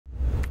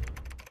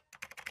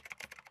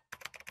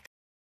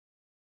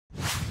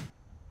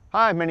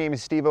Hi, my name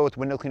is SteveO with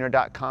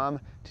WindowCleaner.com.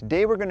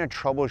 Today we're going to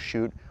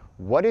troubleshoot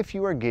what if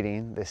you are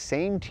getting the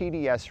same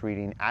TDS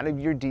reading out of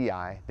your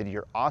DI that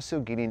you're also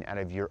getting out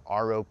of your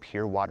XERO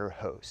Pure water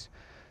hose.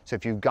 So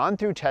if you've gone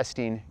through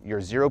testing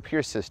your XERO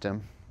Pure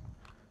system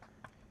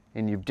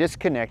and you've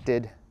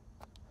disconnected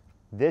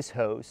this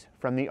hose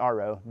from the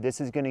RO,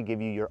 this is going to give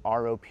you your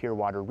XERO Pure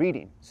water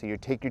reading. So you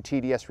take your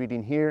TDS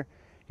reading here,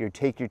 you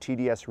take your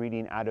TDS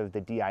reading out of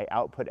the DI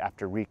output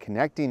after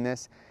reconnecting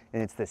this,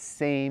 and it's the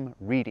same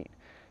reading.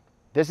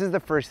 This is the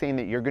first thing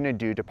that you're going to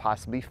do to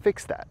possibly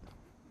fix that.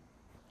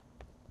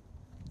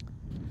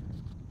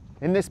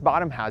 In this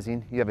bottom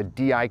housing, you have a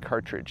DI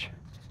cartridge.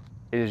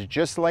 It is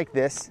just like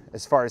this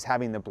as far as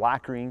having the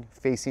black ring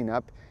facing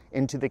up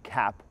into the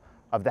cap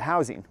of the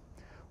housing.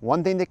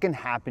 One thing that can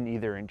happen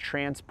either in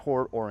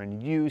transport or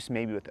in use,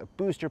 maybe with a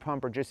booster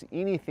pump or just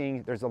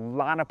anything, there's a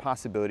lot of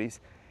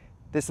possibilities.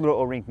 This little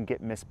O-ring can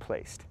get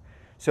misplaced.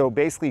 So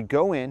basically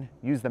go in,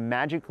 use the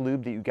magic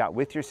lube that you got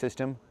with your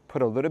system,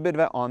 put a little bit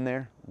of it on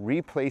there,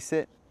 replace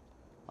it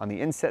on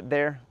the inset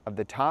there of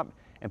the top,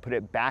 and put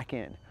it back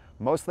in.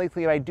 Most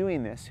likely by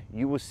doing this,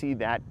 you will see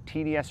that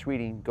TDS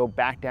reading go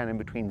back down in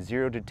between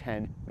 0 to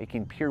 10,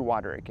 making pure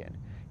water again.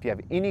 If you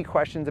have any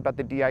questions about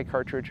the DI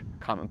cartridge,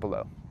 comment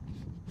below.